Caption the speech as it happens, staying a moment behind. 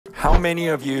How many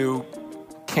of you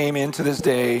came into this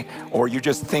day, or you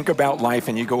just think about life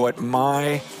and you go, what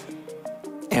my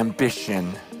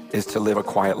ambition is to live a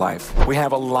quiet life? We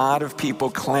have a lot of people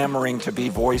clamoring to be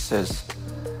voices.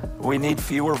 We need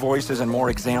fewer voices and more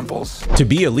examples. To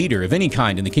be a leader of any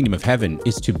kind in the kingdom of heaven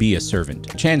is to be a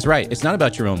servant. Chan's right. It's not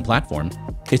about your own platform.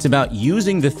 It's about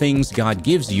using the things God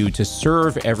gives you to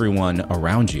serve everyone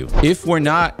around you. If we're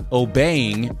not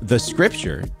obeying the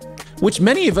scripture, which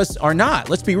many of us are not,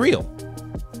 let's be real,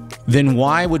 then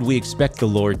why would we expect the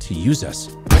Lord to use us?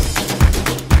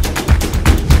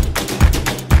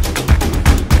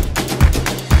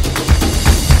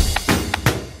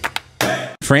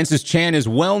 Francis Chan is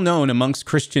well known amongst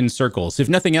Christian circles, if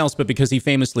nothing else but because he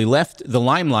famously left the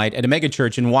limelight at a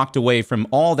megachurch and walked away from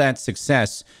all that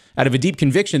success out of a deep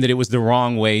conviction that it was the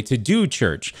wrong way to do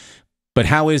church. But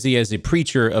how is he as a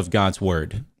preacher of God's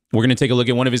word? We're going to take a look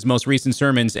at one of his most recent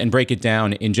sermons and break it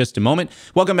down in just a moment.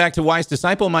 Welcome back to Wise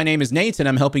Disciple. My name is Nate, and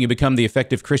I'm helping you become the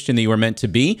effective Christian that you were meant to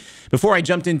be. Before I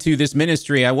jumped into this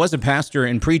ministry, I was a pastor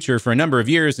and preacher for a number of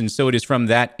years, and so it is from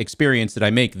that experience that I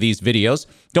make these videos.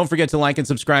 Don't forget to like and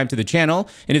subscribe to the channel.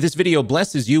 And if this video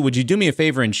blesses you, would you do me a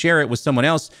favor and share it with someone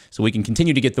else so we can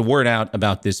continue to get the word out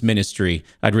about this ministry?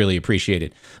 I'd really appreciate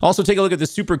it. Also, take a look at the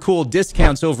super cool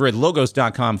discounts over at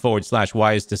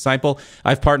logos.com/wise disciple.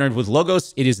 I've partnered with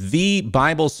Logos. It is the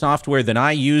Bible software that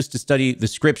I use to study the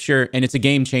scripture, and it's a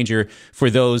game changer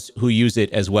for those who use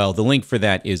it as well. The link for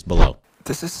that is below.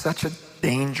 This is such a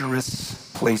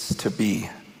dangerous place to be.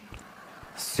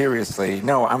 Seriously.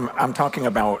 No, I'm talking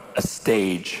about a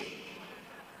stage.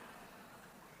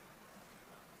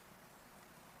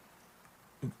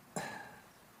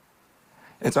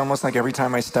 It's almost like every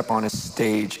time I step on a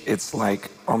stage, it's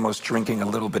like almost drinking a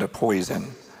little bit of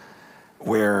poison,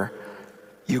 where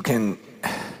you can,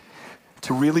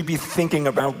 to really be thinking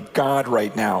about God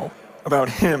right now, about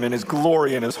him and his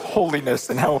glory and his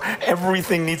holiness and how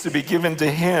everything needs to be given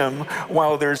to him,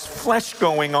 while there's flesh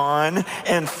going on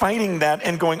and fighting that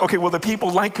and going, okay, well, the people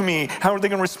like me, how are they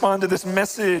going to respond to this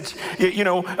message?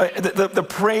 The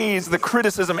praise, the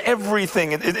criticism,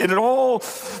 everything, it all,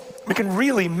 it can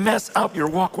really mess up your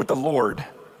walk with the Lord.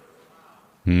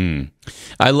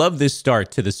 I love this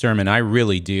start to the sermon. I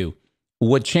really do.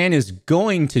 What Chan is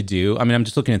going to do, I mean, I'm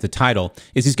just looking at the title,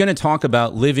 is he's going to talk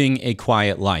about living a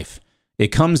quiet life. It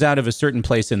comes out of a certain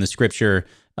place in the scripture.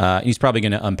 He's probably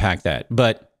going to unpack that.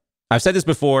 But I've said this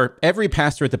before, every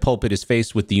pastor at the pulpit is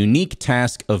faced with the unique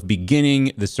task of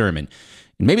beginning the sermon.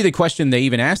 And maybe the question they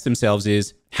even ask themselves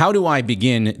is, how do I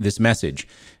begin this message?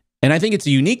 And I think it's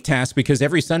a unique task because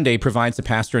every Sunday provides the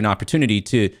pastor an opportunity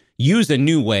to use a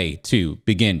new way to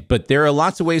begin. But there are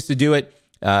lots of ways to do it.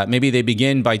 Maybe they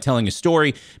begin by telling a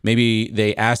story. Maybe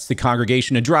they ask the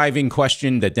congregation a driving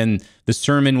question that then the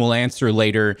sermon will answer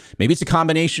later. Maybe it's a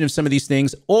combination of some of these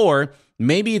things, or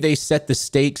maybe they set the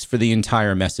stakes for the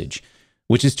entire message,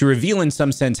 which is to reveal in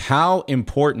some sense how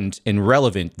important and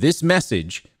relevant this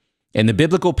message and the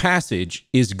biblical passage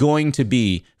is going to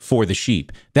be for the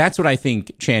sheep. That's what I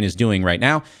think Chan is doing right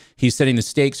now. He's setting the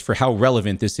stakes for how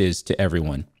relevant this is to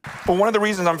everyone. But one of the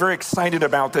reasons I'm very excited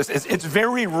about this is it's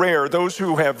very rare, those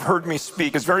who have heard me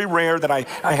speak, it's very rare that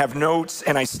I have notes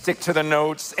and I stick to the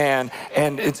notes, and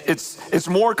it's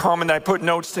more common that I put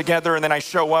notes together and then I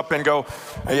show up and go,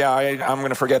 yeah, I'm going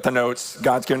to forget the notes.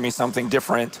 God's given me something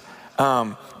different.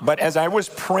 But as I was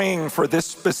praying for this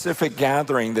specific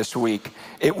gathering this week,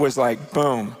 it was like,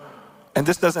 boom. And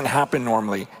this doesn't happen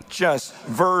normally. Just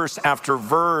verse after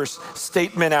verse,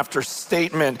 statement after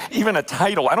statement, even a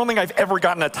title. I don't think I've ever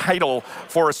gotten a title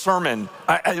for a sermon,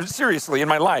 seriously, in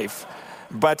my life.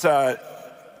 But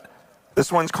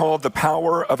this one's called The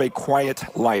Power of a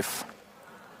Quiet Life.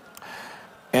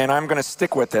 And I'm going to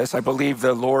stick with this. I believe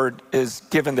the Lord is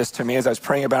given this to me. As I was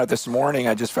praying about it this morning,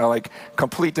 I just felt like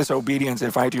complete disobedience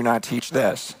if I do not teach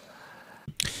this.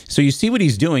 So you see what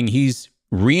he's doing. He's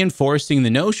reinforcing the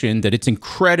notion that it's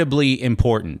incredibly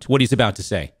important, what he's about to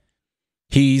say.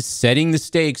 He's setting the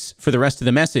stakes for the rest of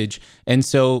the message, and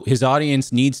so his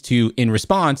audience needs to, in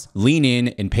response, lean in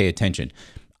and pay attention.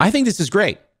 I think this is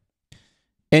great.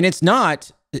 And it's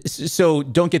not, so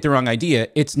don't get the wrong idea,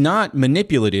 it's not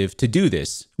manipulative to do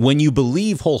this when you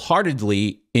believe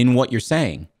wholeheartedly in what you're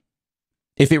saying.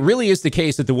 If it really is the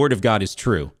case that the Word of God is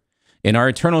true, and our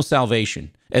eternal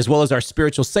salvation, as well as our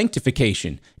spiritual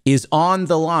sanctification, is on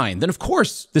the line, then of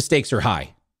course the stakes are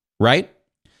high, right?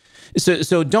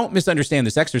 So don't misunderstand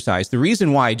this exercise. The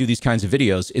reason why I do these kinds of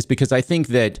videos is because I think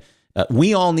that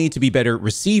we all need to be better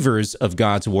receivers of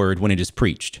God's word when it is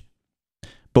preached.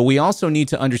 But we also need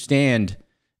to understand,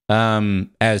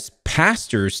 as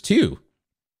pastors too,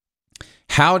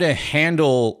 how to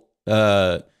handle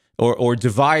or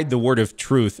divide the word of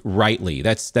truth rightly.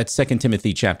 That's 2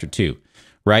 Timothy chapter 2,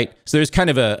 right? So there's kind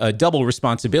of a double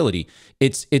responsibility.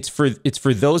 It's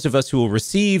for those of us who will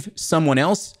receive someone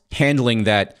else handling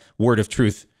that word of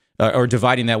truth or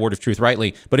dividing that word of truth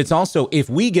rightly, but it's also if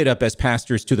we get up as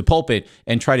pastors to the pulpit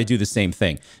and try to do the same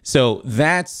thing. So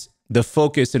that's the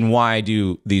focus and why I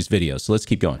do these videos. So let's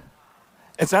keep going.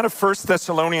 It's out of 1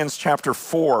 Thessalonians chapter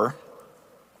 4,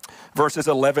 verses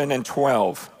 11 and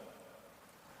 12.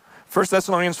 1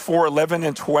 Thessalonians 4, 11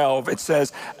 and 12, it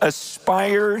says,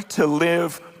 aspire to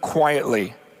live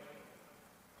quietly.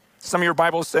 Some of your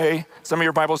Bibles say,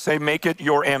 make it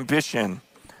your ambition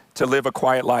to live a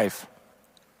quiet life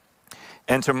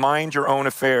and to mind your own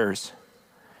affairs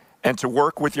and to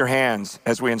work with your hands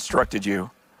as we instructed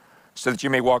you, so that you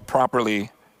may walk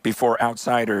properly before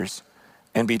outsiders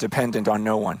and be dependent on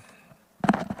no one.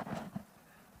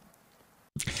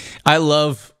 I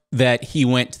love that he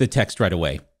went to the text right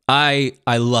away. I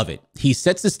love it. He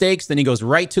sets the stakes, then he goes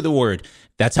right to the word.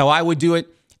 That's how I would do it,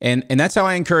 and that's how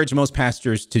I encourage most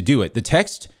pastors to do it. The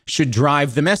text should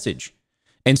drive the message,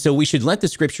 and so we should let the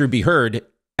scripture be heard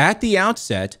at the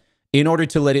outset in order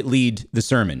to let it lead the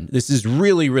sermon. This is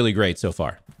really, really great so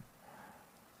far.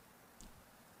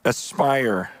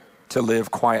 Aspire to live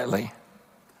quietly.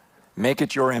 Make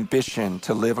it your ambition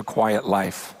to live a quiet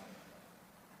life.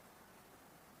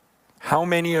 How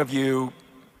many of you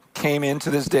came into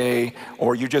this day,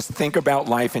 or you just think about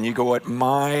life and you go, what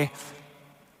my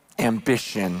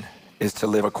ambition is to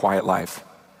live a quiet life?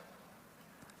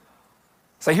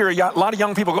 So I hear a lot of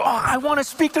young people go, oh, I want to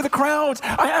speak to the crowds.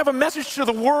 I have a message to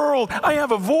the world. I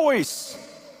have a voice.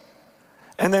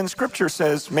 And then scripture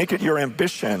says, make it your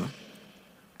ambition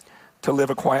to live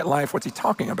a quiet life. What's he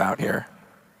talking about here?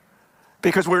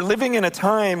 Because we're living in a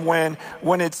time when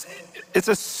it's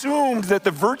assumed that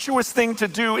the virtuous thing to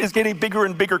do is get a bigger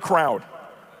and bigger crowd.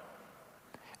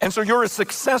 And so you're a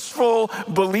successful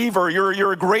believer,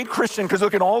 you're a great Christian because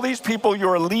look at all these people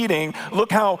you're leading,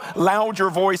 look how loud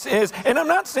your voice is. And I'm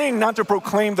not saying not to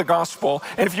proclaim the gospel.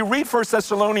 And if you read 1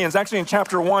 Thessalonians, actually in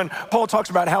chapter 1, Paul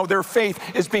talks about how their faith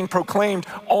is being proclaimed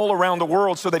all around the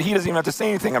world so that he doesn't even have to say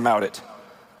anything about it.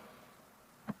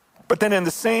 But then to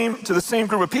the same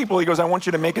group of people, he goes, I want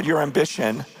you to make it your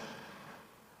ambition.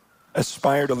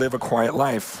 Aspire to live a quiet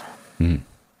life.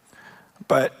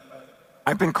 But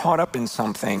I've been caught up in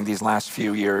something these last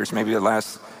few years, maybe the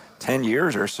last 10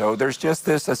 years or so. There's just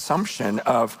this assumption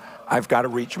of I've got to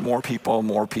reach more people,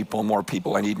 more people, more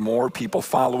people. I need more people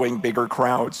following bigger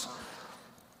crowds.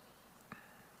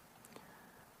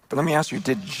 But let me ask you,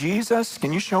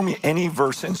 can you show me any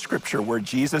verse in scripture where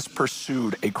Jesus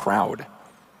pursued a crowd?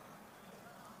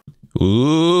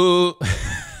 Ooh,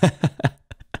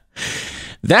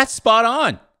 that's spot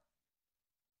on.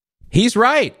 He's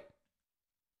right.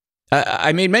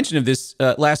 I made mention of this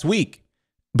last week,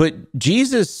 but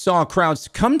Jesus saw crowds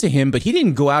come to him, but he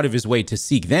didn't go out of his way to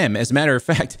seek them. As a matter of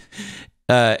fact,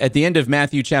 at the end of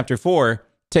Matthew chapter 4,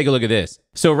 take a look at this.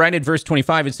 So right at verse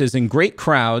 25, it says, and great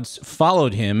crowds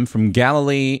followed him from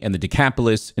Galilee and the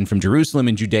Decapolis and from Jerusalem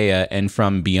and Judea and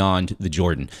from beyond the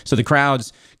Jordan. So the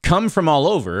crowds come from all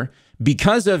over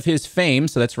because of his fame.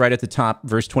 So that's right at the top,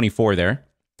 verse 24 there.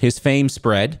 His fame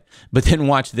spread. But then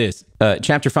watch this.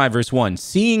 Chapter 5, verse 1.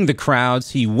 Seeing the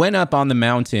crowds, he went up on the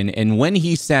mountain, and when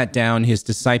he sat down, his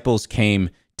disciples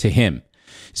came to him.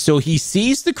 So he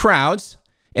sees the crowds,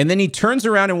 and then he turns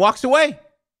around and walks away.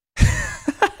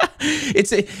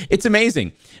 It's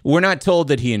amazing. We're not told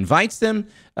that he invites them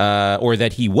or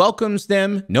that he welcomes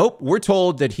them. Nope. We're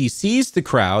told that he sees the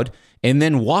crowd and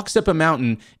then walks up a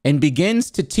mountain and begins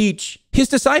to teach his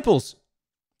disciples.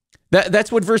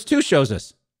 That's what verse 2 shows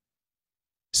us.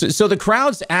 So the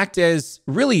crowds act as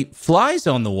really flies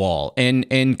on the wall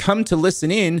and come to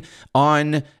listen in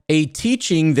on a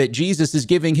teaching that Jesus is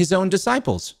giving his own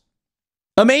disciples.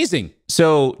 Amazing.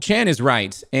 So Chan is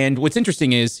right. And what's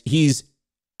interesting is he's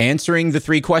answering the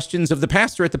three questions of the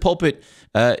pastor at the pulpit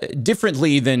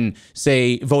differently than,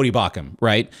 say, Voddie Baucham,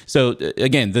 right? So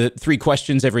again, the three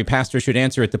questions every pastor should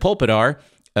answer at the pulpit are,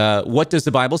 what does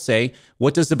the Bible say?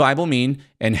 What does the Bible mean?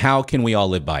 And how can we all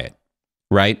live by it,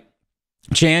 right?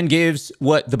 Chan gives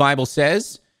what the Bible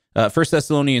says, 1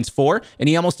 Thessalonians 4, and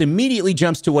he almost immediately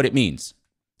jumps to what it means,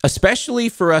 especially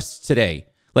for us today.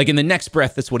 Like in the next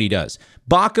breath, that's what he does.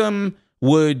 Baucham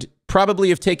would probably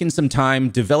have taken some time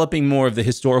developing more of the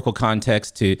historical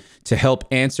context to help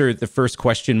answer the first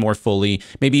question more fully,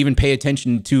 maybe even pay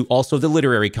attention to also the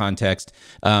literary context.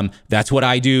 That's what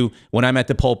I do when I'm at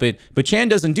the pulpit. But Chan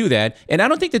doesn't do that, and I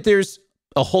don't think that there's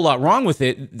a whole lot wrong with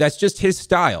it. That's just his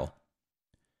style.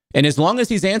 And as long as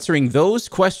he's answering those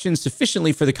questions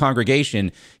sufficiently for the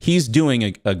congregation, he's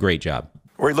doing a great job.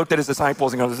 Where he looked at his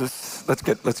disciples and goes,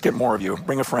 let's get more of you.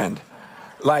 Bring a friend.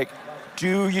 Like,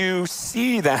 do you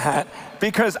see that?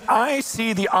 Because I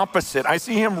see the opposite. I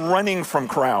see him running from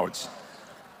crowds.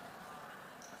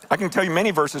 I can tell you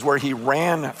many verses where he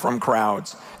ran from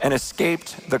crowds and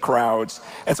escaped the crowds.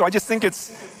 And so I just think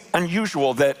it's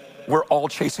unusual that we're all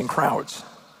chasing crowds,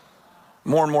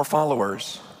 more and more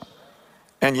followers.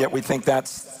 And yet we think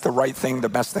that's the right thing, the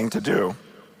best thing to do.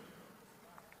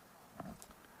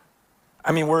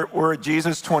 I mean, we're at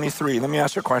Jesus 23. Let me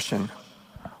ask you a question.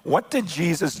 What did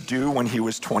Jesus do when he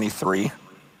was 23?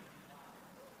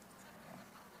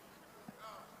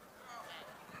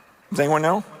 Does anyone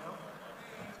know?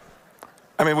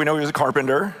 I mean, we know he was a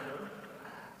carpenter.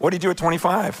 What did he do at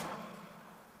 25?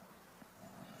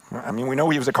 I mean, we know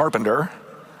he was a carpenter.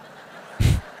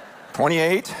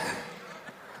 28,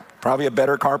 probably a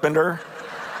better carpenter.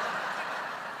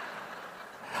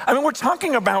 I mean, we're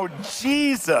talking about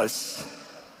Jesus.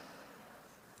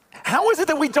 How is it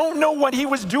that we don't know what he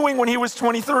was doing when he was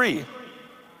 23?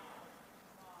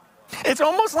 It's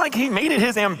almost like he made it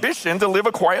his ambition to live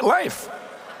a quiet life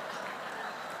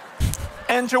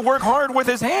and to work hard with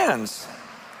his hands.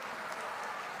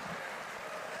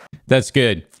 That's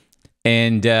good.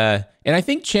 And I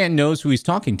think Chan knows who he's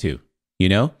talking to, you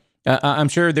know? I'm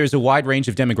sure there's a wide range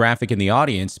of demographic in the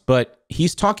audience, but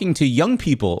he's talking to young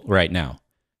people right now,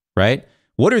 right?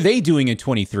 What are they doing at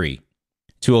 23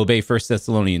 to obey 1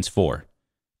 Thessalonians 4?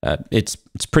 It's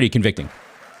pretty convicting.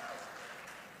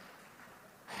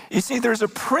 You see, there's a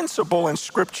principle in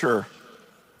Scripture.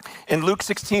 In Luke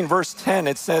 16, verse 10,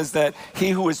 it says that he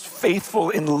who is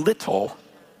faithful in little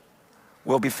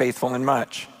will be faithful in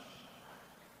much.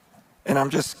 And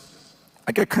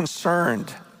I get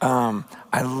concerned.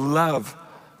 I love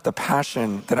the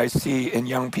passion that I see in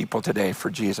young people today for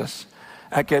Jesus.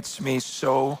 That gets me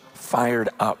so fired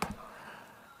up.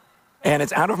 And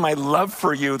it's out of my love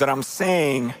for you that I'm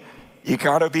saying you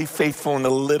gotta be faithful in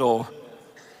the little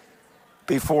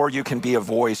before you can be a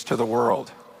voice to the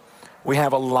world. We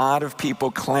have a lot of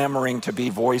people clamoring to be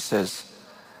voices.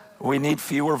 We need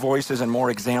fewer voices and more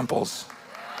examples.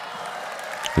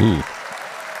 Ooh.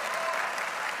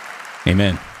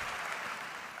 Amen.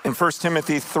 In 1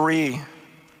 Timothy 3,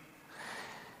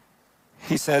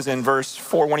 he says in verse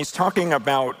 4, when he's talking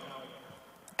about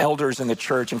elders in the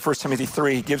church, in 1 Timothy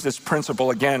 3, he gives this principle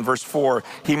again, verse 4,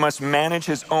 he must manage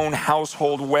his own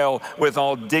household well with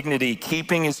all dignity,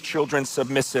 keeping his children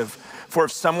submissive. For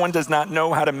if someone does not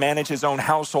know how to manage his own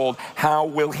household, how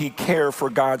will he care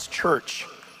for God's church?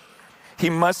 He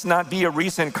must not be a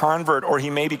recent convert, or he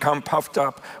may become puffed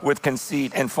up with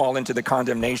conceit and fall into the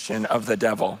condemnation of the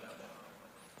devil.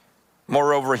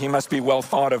 Moreover, he must be well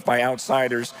thought of by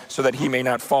outsiders so that he may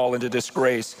not fall into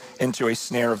disgrace, into a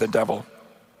snare of the devil.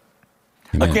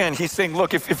 Amen. Again, he's saying,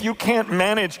 look, if you can't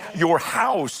manage your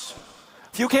house,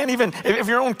 if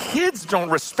your own kids don't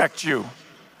respect you,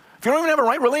 if you don't even have a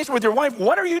right relationship with your wife,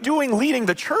 what are you doing leading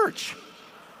the church?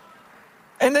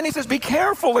 And then he says, be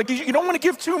careful. Like, you don't want to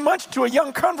give too much to a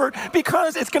young convert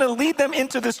because it's going to lead them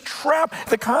into this trap,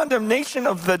 the condemnation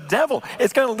of the devil.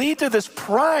 It's going to lead to this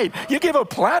pride. You give a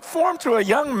platform to a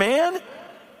young man,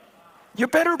 you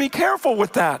better be careful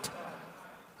with that.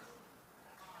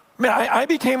 Man, I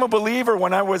became a believer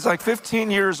when I was like 15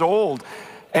 years old,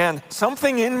 and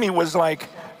something in me was like,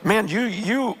 man,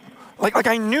 like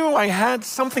I knew I had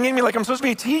something in me, like I'm supposed to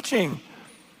be teaching.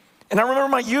 And I remember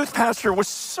my youth pastor was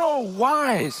so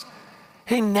wise.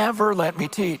 He never let me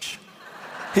teach.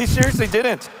 He seriously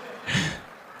didn't.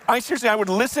 I would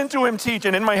listen to him teach,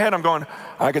 and in my head I'm going,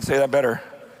 I could say that better.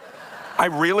 I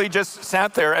really just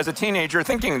sat there as a teenager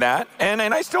thinking that, and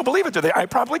I still believe it today. I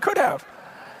probably could have.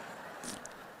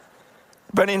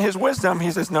 But in his wisdom,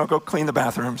 he says, no, go clean the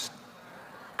bathrooms.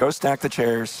 Go stack the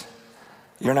chairs.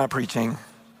 You're not preaching,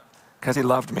 because he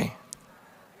loved me.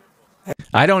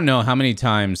 I don't know how many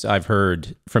times I've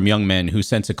heard from young men who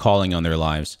sense a calling on their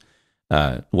lives.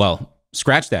 Well,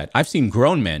 scratch that. I've seen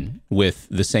grown men with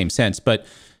the same sense, but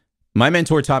my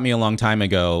mentor taught me a long time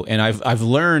ago, and I've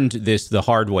learned this the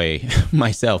hard way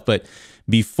myself, but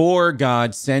before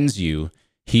God sends you,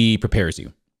 he prepares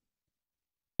you.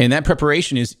 And that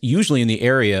preparation is usually in the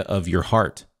area of your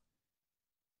heart.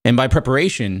 And by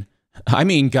preparation, I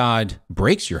mean God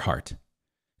breaks your heart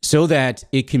so that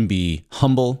it can be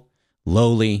humble,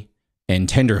 lowly, and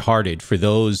tender-hearted for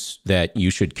those that you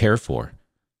should care for.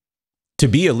 To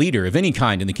be a leader of any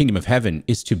kind in the kingdom of heaven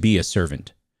is to be a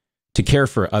servant, to care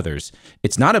for others.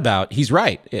 It's not about, he's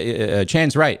right,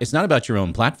 Chan's right, it's not about your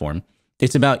own platform.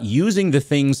 It's about using the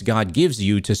things God gives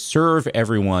you to serve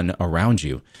everyone around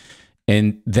you.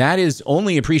 And that is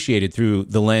only appreciated through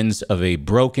the lens of a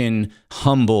broken,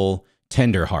 humble,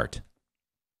 tender heart.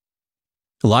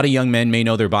 A lot of young men may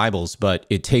know their Bibles, but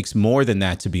it takes more than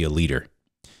that to be a leader.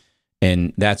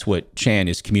 And that's what Chan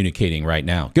is communicating right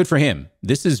now. Good for him.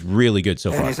 This is really good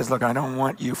so far. And he says, look, I don't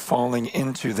want you falling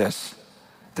into this.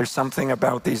 There's something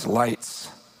about these lights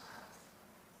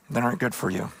that aren't good for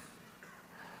you.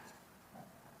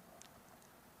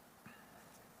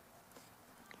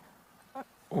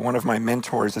 One of my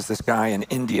mentors is this guy in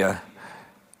India.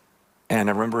 And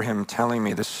I remember him telling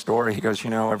me this story. He goes,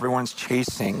 everyone's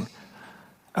chasing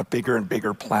a bigger and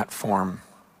bigger platform.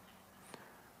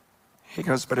 He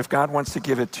goes, but if God wants to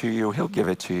give it to you, he'll give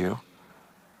it to you.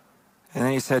 And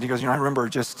then he goes, I remember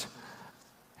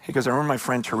my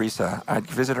friend Teresa. I'd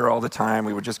visit her all the time.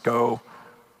 We would just go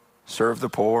serve the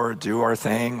poor, do our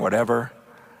thing, whatever.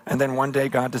 And then one day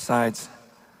God decides,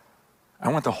 I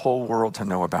want the whole world to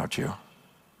know about you.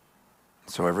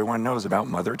 So everyone knows about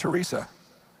Mother Teresa.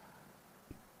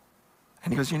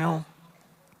 And he goes,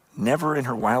 never in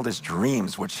her wildest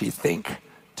dreams would she think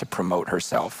to promote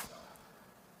herself.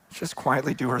 Just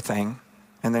quietly do her thing.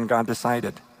 And then God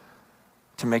decided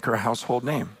to make her a household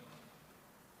name.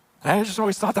 And I just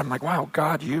always thought that, I'm like, wow,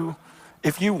 God,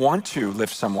 if you want to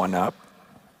lift someone up,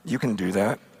 you can do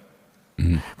that.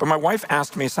 Mm-hmm. But my wife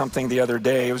asked me something the other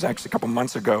day. It was actually a couple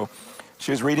months ago.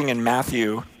 She was reading in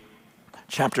Matthew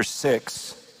chapter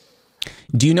 6.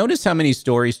 Do you notice how many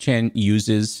stories Chan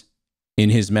uses in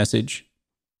his message?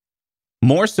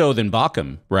 More so than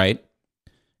Bauckham, right?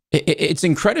 It's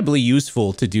incredibly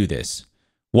useful to do this.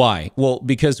 Why? Well,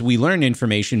 because we learn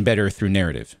information better through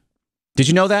narrative. Did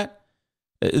you know that?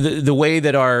 The way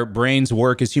that our brains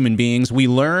work as human beings, we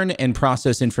learn and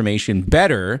process information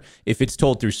better if it's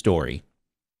told through story.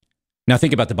 Now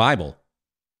think about the Bible.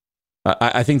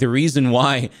 I think the reason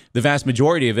why the vast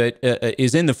majority of it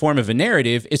is in the form of a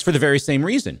narrative is for the very same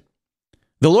reason.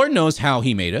 The Lord knows how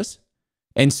he made us,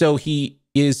 and so he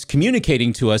is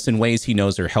communicating to us in ways he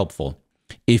knows are helpful.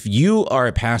 If you are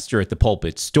a pastor at the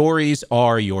pulpit, stories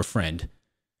are your friend.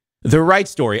 The right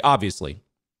story, obviously,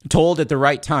 told at the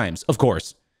right times, of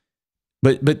course.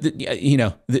 But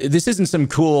this isn't some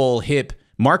cool, hip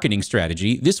marketing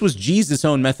strategy. This was Jesus'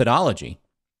 own methodology.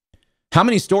 How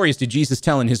many stories did Jesus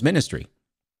tell in his ministry?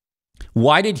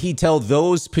 Why did he tell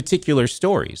those particular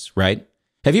stories, right?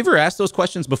 Have you ever asked those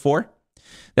questions before?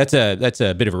 That's a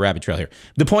bit of a rabbit trail here.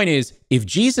 The point is, if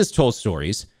Jesus told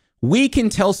stories, we can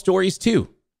tell stories too.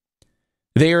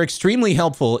 They are extremely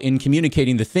helpful in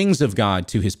communicating the things of God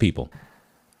to his people.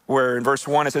 Where in verse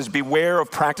 1 it says, beware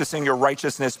of practicing your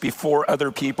righteousness before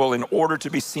other people in order to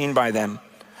be seen by them,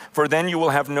 for then you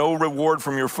will have no reward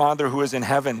from your Father who is in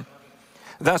heaven.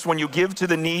 Thus, when you give to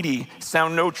the needy,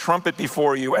 sound no trumpet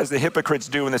before you, as the hypocrites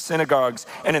do in the synagogues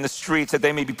and in the streets, that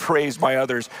they may be praised by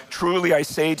others. Truly, I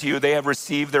say to you, they have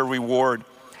received their reward.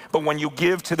 But when you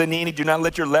give to the needy, do not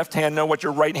let your left hand know what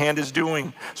your right hand is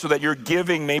doing, so that your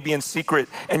giving may be in secret,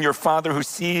 and your Father who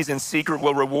sees in secret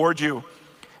will reward you.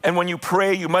 And when you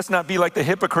pray, you must not be like the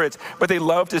hypocrites, but they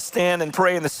love to stand and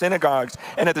pray in the synagogues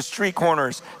and at the street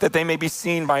corners, that they may be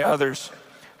seen by others.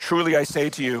 Truly, I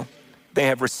say to you, they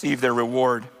have received their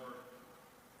reward.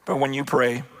 But when you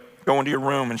pray, go into your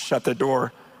room and shut the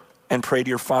door and pray to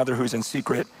your Father who's in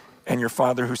secret, and your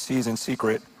Father who sees in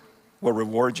secret will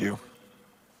reward you.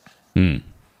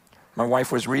 My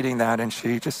wife was reading that and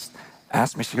she just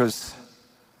asked me, she goes,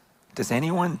 does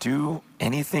anyone do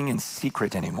anything in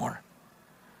secret anymore?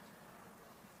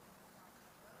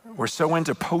 We're so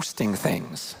into posting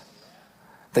things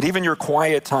that even your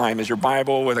quiet time is your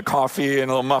Bible with a coffee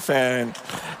and a little muffin,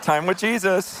 time with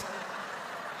Jesus.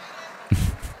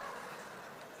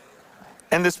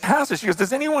 And this passage, she goes,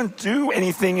 does anyone do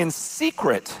anything in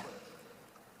secret?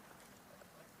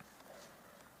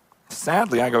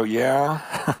 Sadly, I go,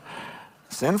 yeah,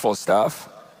 sinful stuff.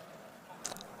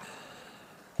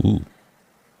 Ooh.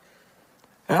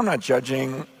 And I'm not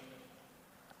judging,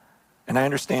 and I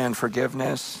understand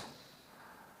forgiveness.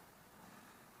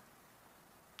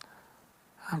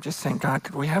 I'm just saying, God,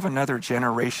 could we have another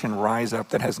generation rise up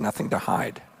that has nothing to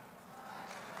hide?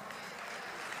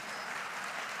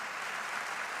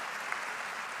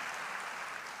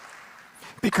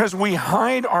 Because we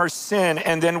hide our sin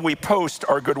and then we post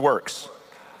our good works.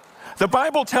 The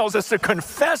Bible tells us to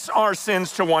confess our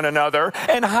sins to one another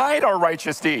and hide our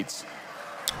righteous deeds.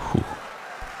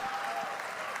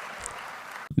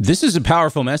 This is a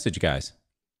powerful message, guys.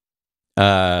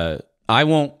 I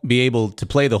won't be able to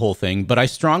play the whole thing, but I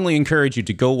strongly encourage you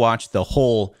to go watch the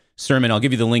whole sermon. I'll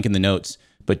give you the link in the notes.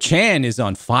 But Chan is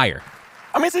on fire.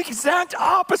 I mean, it's the exact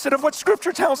opposite of what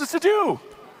Scripture tells us to do.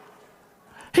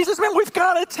 He says, man, we've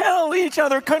got to tell each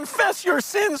other, confess your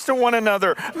sins to one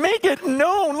another, make it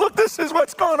known. Look, this is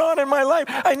what's going on in my life.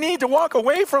 I need to walk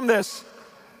away from this.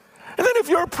 And then if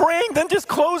you're praying, then just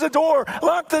close the door,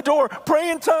 lock the door, pray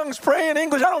in tongues, pray in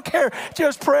English. I don't care.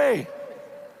 Just pray.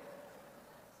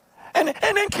 And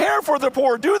then care for the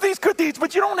poor. Do these good deeds,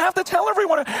 but you don't have to tell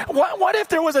everyone. What if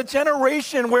there was a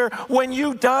generation where when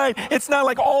you died, it's not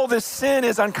like all this sin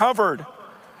is uncovered?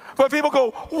 But people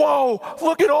go, whoa,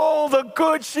 look at all the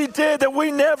good she did that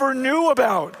we never knew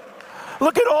about.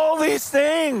 Look at all these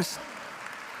things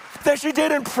that she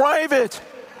did in private.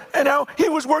 And now he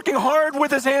was working hard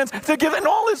with his hands to give, and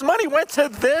all his money went to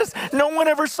this. No one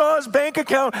ever saw his bank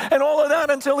account and all of that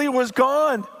until he was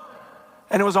gone.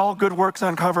 And it was all good works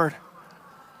uncovered.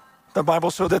 The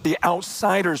Bible so that the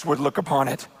outsiders would look upon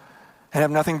it and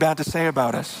have nothing bad to say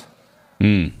about us.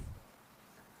 We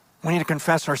need to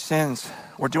confess our sins.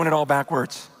 We're doing it all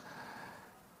backwards.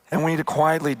 And we need to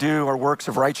quietly do our works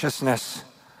of righteousness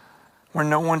where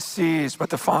no one sees but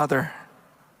the Father.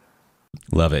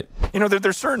 Love it. You know,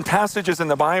 there's certain passages in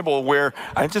the Bible where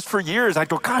for years, I'd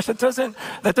go, gosh, that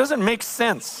doesn't make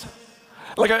sense.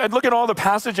 Like I'd look at all the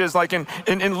passages like in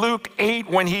Luke 8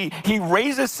 when he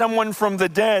raises someone from the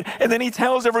dead and then he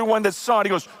tells everyone that saw it, he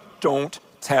goes, don't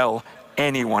tell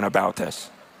anyone about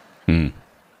this.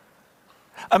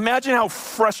 Imagine how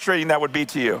frustrating that would be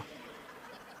to you.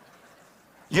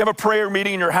 You have a prayer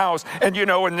meeting in your house and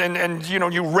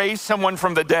you raise someone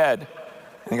from the dead.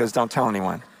 And he goes, don't tell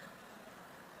anyone.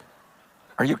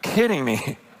 Are you kidding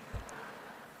me?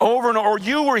 Over and over, or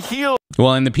you were healed.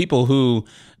 Well, and the people who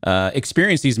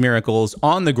experienced these miracles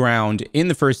on the ground in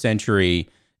the first century,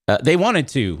 they wanted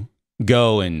to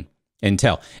go and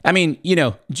tell. I mean,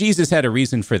 Jesus had a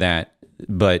reason for that,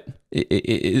 but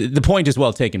the point is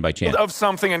well taken by Chan. Of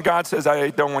something, and God says, I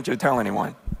don't want you to tell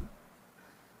anyone.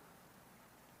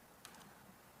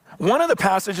 One of the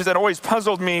passages that always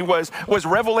puzzled me was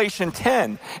Revelation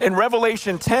 10. In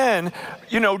Revelation 10,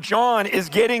 John is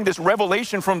getting this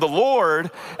revelation from the Lord.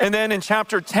 And then in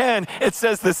chapter 10, it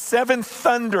says the seven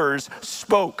thunders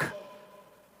spoke.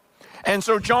 And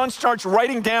so John starts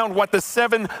writing down what the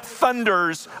seven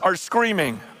thunders are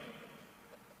screaming.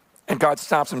 And God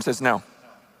stops him and says, no,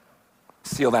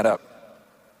 seal that up.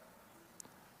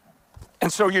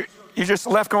 And so you're just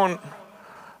left going,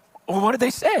 well, what did they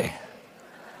say?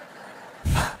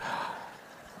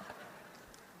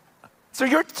 So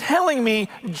you're telling me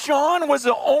John was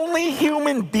the only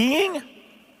human being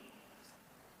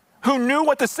who knew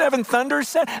what the seven thunders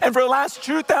said? And for the last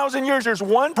 2,000 years, there's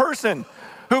one person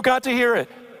who got to hear it.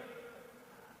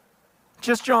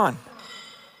 Just John.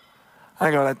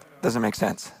 I go, that doesn't make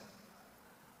sense.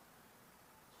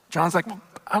 John's like, well,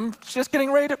 I'm just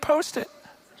getting ready to post it.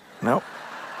 Nope.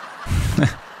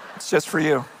 It's just for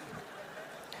you.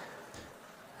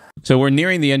 So we're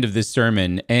nearing the end of this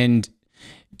sermon, and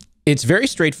it's very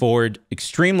straightforward,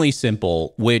 extremely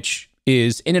simple, which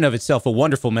is in and of itself a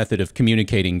wonderful method of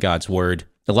communicating God's word.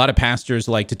 A lot of pastors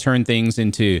like to turn things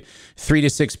into 3 to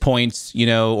 6 points,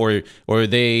 or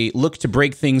they look to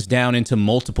break things down into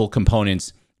multiple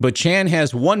components. But Chan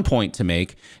has one point to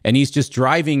make, and he's just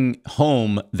driving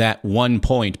home that one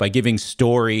point by giving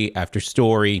story after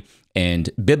story and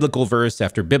biblical verse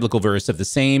after biblical verse of the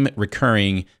same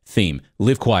recurring theme.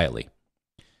 Live quietly.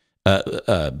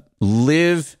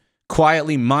 Live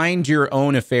quietly, mind your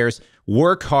own affairs,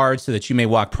 work hard so that you may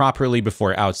walk properly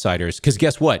before outsiders, because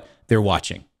guess what? They're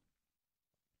watching.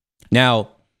 Now,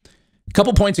 a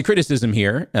couple points of criticism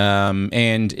here,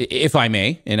 and if I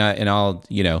may, and I'll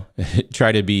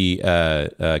try to be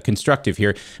constructive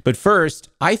here. But first,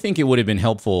 I think it would have been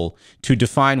helpful to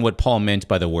define what Paul meant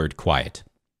by the word quiet.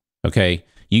 Okay,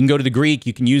 you can go to the Greek,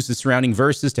 you can use the surrounding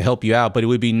verses to help you out, but it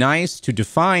would be nice to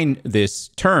define this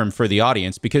term for the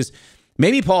audience because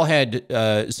maybe Paul had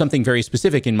something very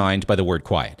specific in mind by the word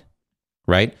quiet,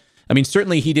 right? I mean,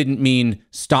 certainly he didn't mean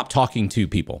stop talking to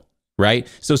people, right?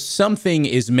 So something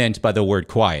is meant by the word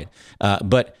quiet,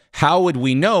 but how would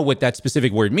we know what that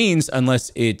specific word means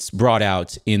unless it's brought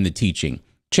out in the teaching?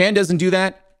 Chan doesn't do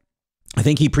that. I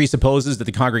think he presupposes that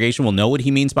the congregation will know what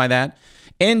he means by that.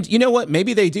 And you know what?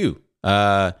 Maybe they do.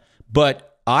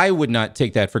 But I would not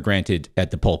take that for granted at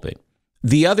the pulpit.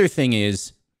 The other thing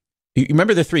is, you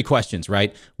remember the 3 questions,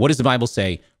 right? What does the Bible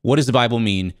say? What does the Bible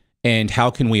mean? And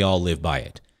how can we all live by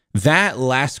it? That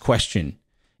last question,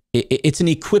 it's an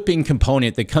equipping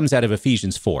component that comes out of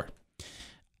Ephesians 4.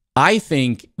 I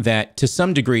think that to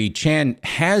some degree, Chan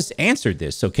has answered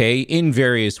this, okay, in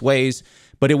various ways,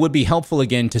 but it would be helpful,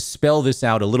 again, to spell this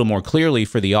out a little more clearly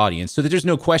for the audience so that there's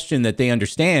no question that they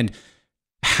understand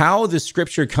how the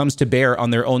scripture comes to bear on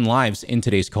their own lives in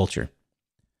today's culture.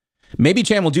 Maybe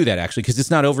Chan will do that, actually, because it's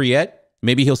not over yet.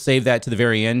 Maybe he'll save that to the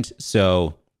very end.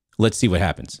 So let's see what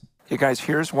happens. You guys,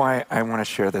 here's why I want to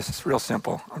share this. It's real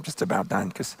simple. I'm just about done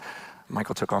because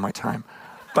Michael took all my time.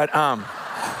 But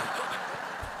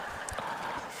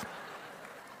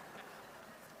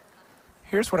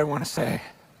here's what I want to say.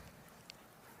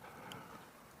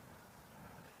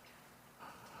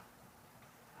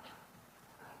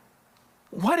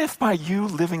 What if by you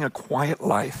living a quiet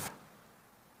life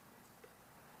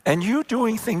and you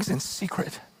doing things in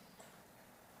secret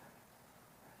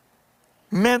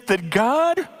meant that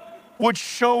God would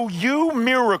show you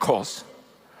miracles,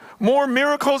 more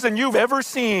miracles than you've ever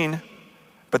seen,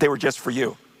 but they were just for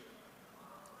you?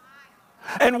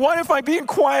 And what if by being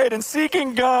quiet and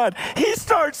seeking God, he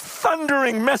starts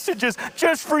thundering messages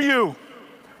just for you?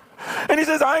 And he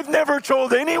says, I've never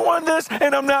told anyone this,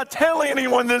 and I'm not telling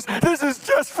anyone this. This is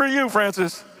just for you,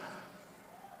 Francis.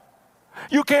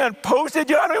 You can't post it.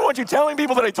 I don't even want you telling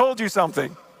people that I told you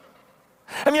something.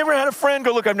 Have you ever had a friend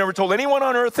go, look, I've never told anyone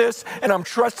on earth this, and I'm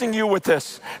trusting you with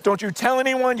this. Don't you tell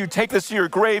anyone. You take this to your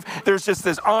grave. There's just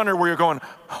this honor where you're going,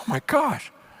 oh my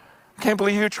gosh, I can't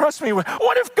believe you trust me.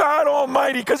 What if God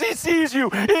Almighty, because he sees you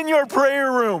in your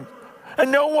prayer room, and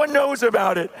no one knows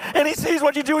about it, and he sees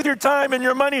what you do with your time and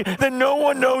your money that no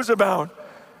one knows about,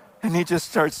 and he just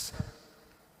starts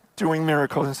doing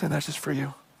miracles and saying, that's just for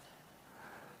you.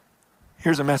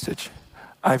 Here's a message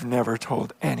I've never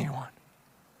told anyone.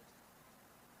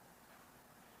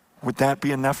 Would that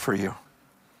be enough for you?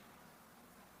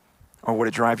 Or would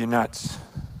it drive you nuts?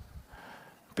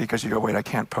 Because you go, wait, I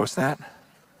can't post that?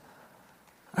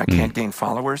 I can't gain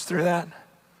followers through that?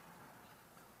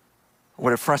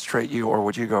 Would it frustrate you, or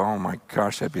would you go, oh my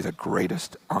gosh, that'd be the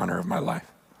greatest honor of my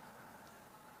life?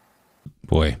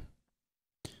 Boy,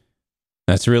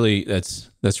 that's really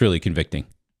convicting.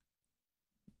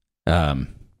 I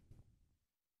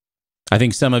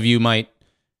think some of you might,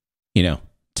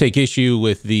 take issue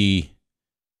with the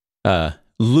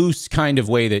loose kind of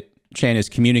way that Chan is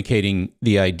communicating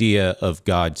the idea of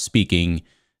God speaking.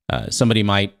 Somebody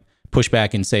might push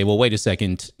back and say, well, wait a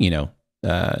second,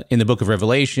 in the book of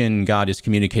Revelation, God is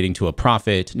communicating to a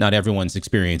prophet. Not everyone's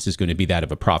experience is going to be that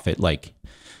of a prophet like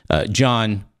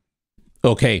John.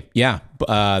 Okay, yeah,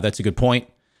 that's a good point.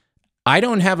 I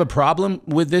don't have a problem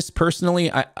with this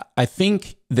personally. I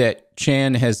think that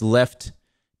Chan has left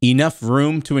enough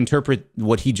room to interpret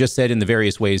what he just said in the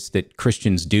various ways that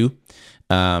Christians do.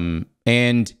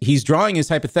 And he's drawing his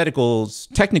hypotheticals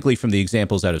technically from the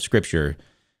examples out of Scripture.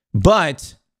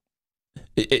 But,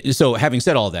 so having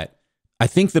said all that, I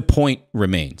think the point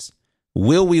remains.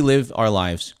 Will we live our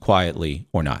lives quietly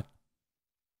or not?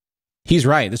 He's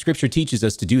right. The Scripture teaches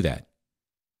us to do that.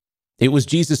 It was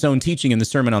Jesus' own teaching in the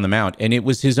Sermon on the Mount, and it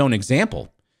was his own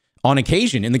example on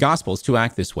occasion in the Gospels to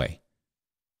act this way.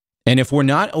 And if we're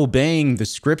not obeying the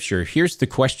Scripture, here's the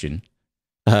question.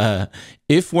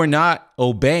 If we're not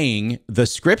obeying the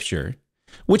Scripture,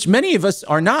 which many of us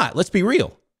are not, let's be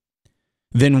real,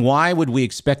 then why would we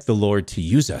expect the Lord to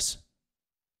use us?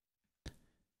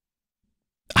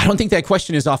 I don't think that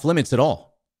question is off limits at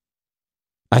all.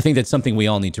 I think that's something we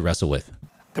all need to wrestle with.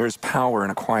 There's power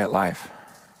in a quiet life.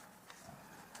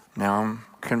 Now I'm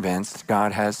convinced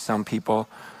God has some people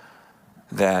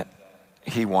that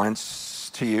he wants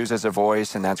to use as a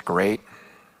voice, and that's great.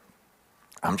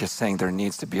 I'm just saying there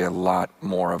needs to be a lot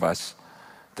more of us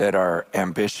that are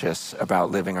ambitious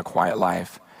about living a quiet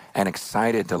life and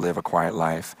excited to live a quiet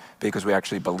life because we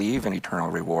actually believe in eternal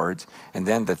rewards. And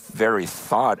then the very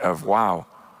thought of, wow,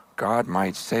 God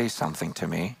might say something to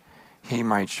me. He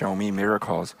might show me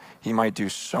miracles. He might do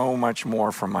so much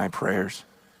more from my prayers.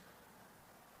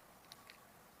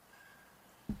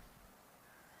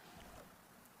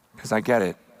 Because I get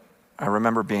it. I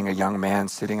remember being a young man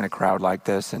sitting in a crowd like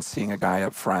this and seeing a guy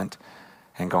up front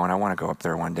and going, I want to go up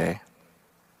there one day.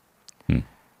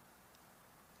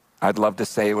 I'd love to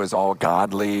say it was all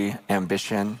godly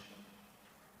ambition.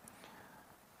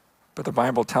 But the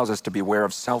Bible tells us to beware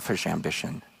of selfish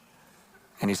ambition.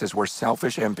 And he says, where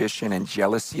selfish ambition and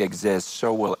jealousy exist,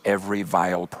 so will every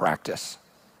vile practice.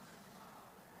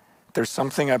 There's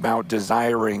something about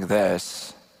desiring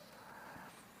this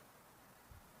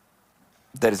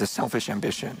that is a selfish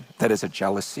ambition, that is a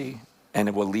jealousy, and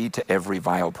it will lead to every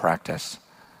vile practice.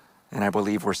 And I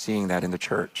believe we're seeing that in the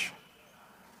church.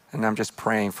 And I'm just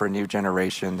praying for a new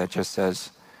generation that just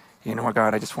says, you know what,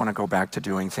 God, I just want to go back to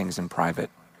doing things in private.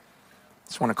 I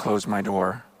just want to close my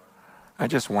door. I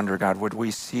just wonder, God, would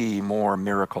we see more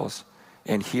miracles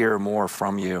and hear more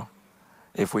from you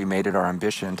if we made it our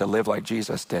ambition to live like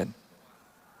Jesus did?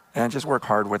 And just work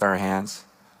hard with our hands,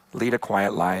 lead a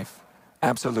quiet life,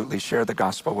 absolutely share the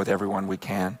gospel with everyone we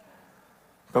can.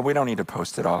 But we don't need to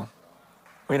post it all.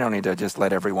 We don't need to just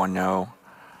let everyone know.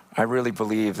 I really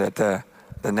believe that the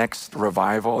next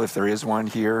revival, if there is one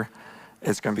here,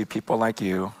 is going to be people like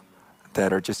you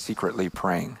that are just secretly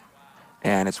praying.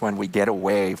 And it's when we get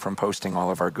away from posting all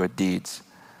of our good deeds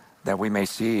that we may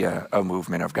see a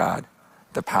movement of God,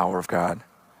 the power of God.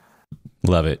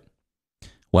 Love it.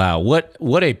 Wow,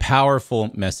 what a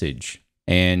powerful message,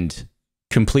 and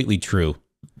completely true.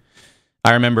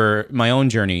 I remember my own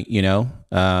journey,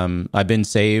 I've been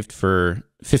saved for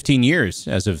 15 years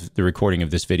as of the recording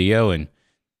of this video. And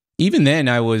even then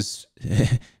I was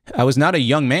not a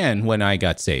young man when I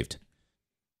got saved.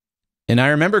 And I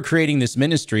remember creating this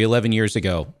ministry 11 years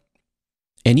ago.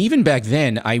 And even back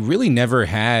then, I really never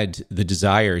had the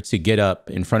desire to get up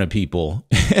in front of people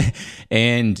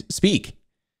and speak.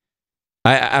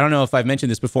 I don't know if I've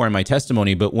mentioned this before in my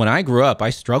testimony, but when I grew up,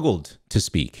 I struggled to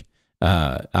speak.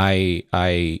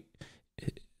 I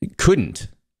couldn't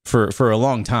for a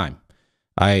long time.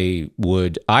 I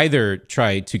would either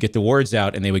try to get the words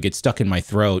out and they would get stuck in my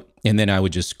throat, and then I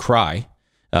would just cry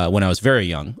when I was very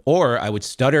young, or I would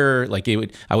stutter.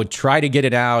 I would try to get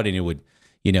it out, and it would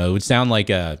sound like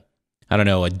a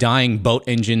dying boat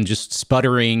engine just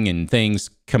sputtering and things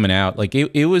coming out. Like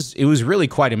it was really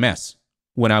quite a mess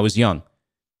when I was young.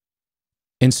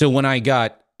 And so when I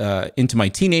got into my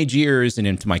teenage years and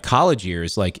into my college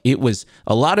years, it was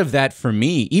a lot of that for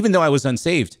me, even though I was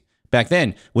unsaved back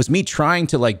then, was me trying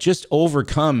to just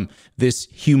overcome this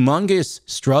humongous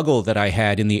struggle that I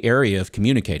had in the area of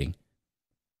communicating.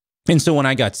 And so when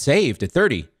I got saved at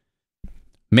 30,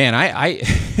 man, I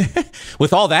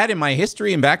with all that in my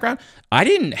history and background, I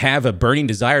didn't have a burning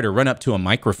desire to run up to a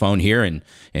microphone here and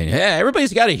hey,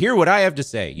 everybody's got to hear what I have to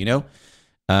say,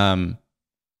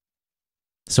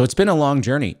 So it's been a long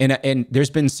journey, and there's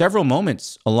been several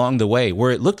moments along the way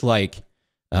where it looked like,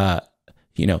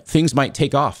 things might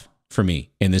take off for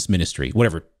me in this ministry,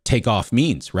 whatever take off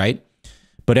means, right?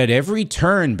 But at every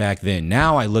turn back then,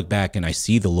 now I look back and I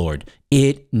see the Lord.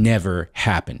 It never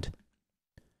happened.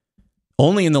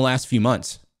 Only in the last few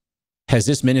months has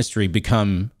this ministry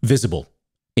become visible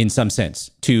in some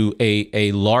sense to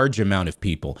a large amount of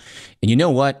people. And you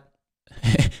know what?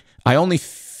 I only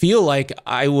feel like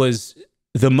I was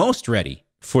the most ready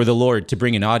for the Lord to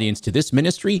bring an audience to this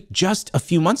ministry just a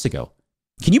few months ago.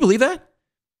 Can you believe that?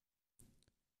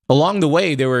 Along the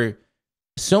way, there were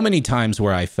so many times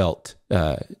where I felt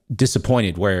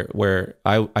disappointed, where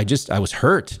I was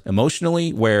hurt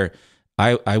emotionally, where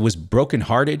I was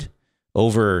brokenhearted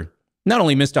over not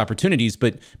only missed opportunities,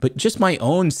 but just my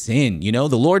own sin.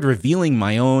 The Lord revealing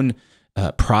my own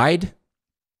pride,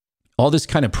 all this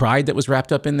kind of pride that was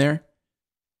wrapped up in there.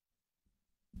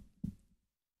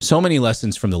 So many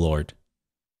lessons from the Lord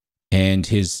and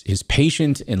his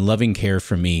patient and loving care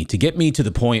for me to get me to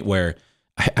the point where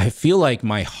I feel like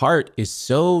my heart is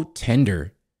so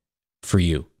tender for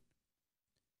you.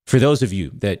 For those of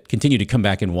you that continue to come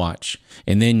back and watch,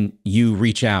 and then you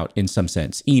reach out in some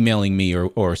sense, emailing me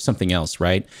or something else,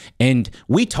 right? And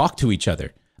we talk to each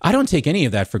other. I don't take any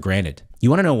of that for granted.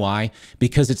 You want to know why?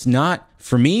 Because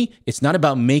for me, it's not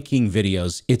about making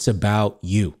videos. It's about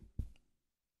you.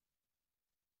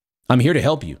 I'm here to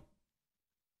help you.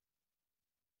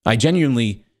 I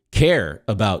genuinely care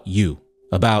about you,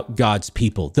 about God's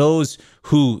people, those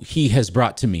who he has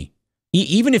brought to me.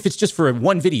 Even if it's just for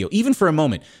one video, even for a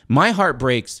moment, my heart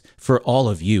breaks for all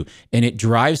of you, and it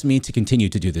drives me to continue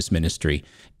to do this ministry.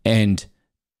 And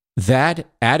that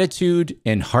attitude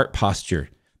and heart posture,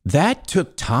 that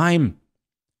took time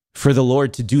for the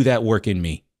Lord to do that work in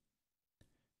me.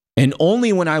 And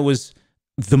only when I was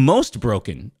the most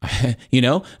broken,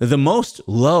 the most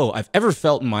low I've ever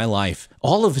felt in my life,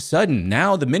 all of a sudden,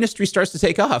 now the ministry starts to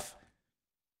take off.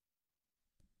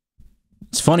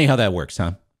 It's funny how that works,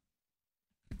 huh?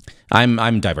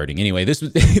 I'm diverting. Anyway, this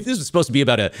was supposed to be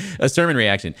about a sermon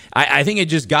reaction. I think it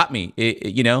just got me.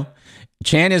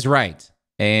 Chan is right.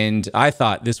 And I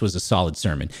thought this was a solid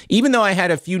sermon. Even though I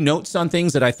had a few notes on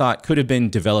things that I thought could have been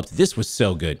developed, this was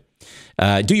so good.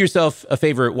 Do yourself a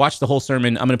favor, watch the whole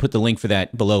sermon. I'm going to put the link for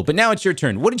that below. But now it's your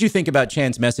turn. What did you think about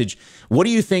Chan's message? What do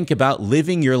you think about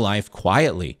living your life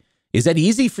quietly? Is that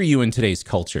easy for you in today's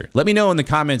culture? Let me know in the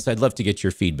comments. I'd love to get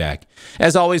your feedback.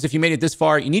 As always, if you made it this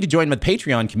far, you need to join my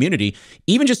Patreon community,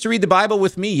 even just to read the Bible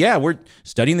with me. Yeah, we're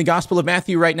studying the Gospel of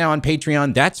Matthew right now on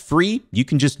Patreon. That's free. You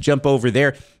can just jump over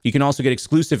there. You can also get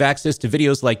exclusive access to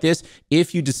videos like this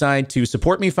if you decide to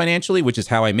support me financially, which is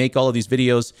how I make all of these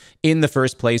videos in the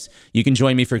first place. You can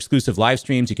join me for exclusive live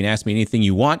streams. You can ask me anything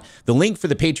you want. The link for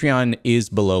the Patreon is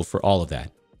below for all of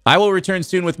that. I will return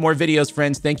soon with more videos,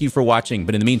 friends. Thank you for watching.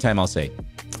 But in the meantime, I'll say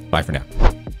bye for now.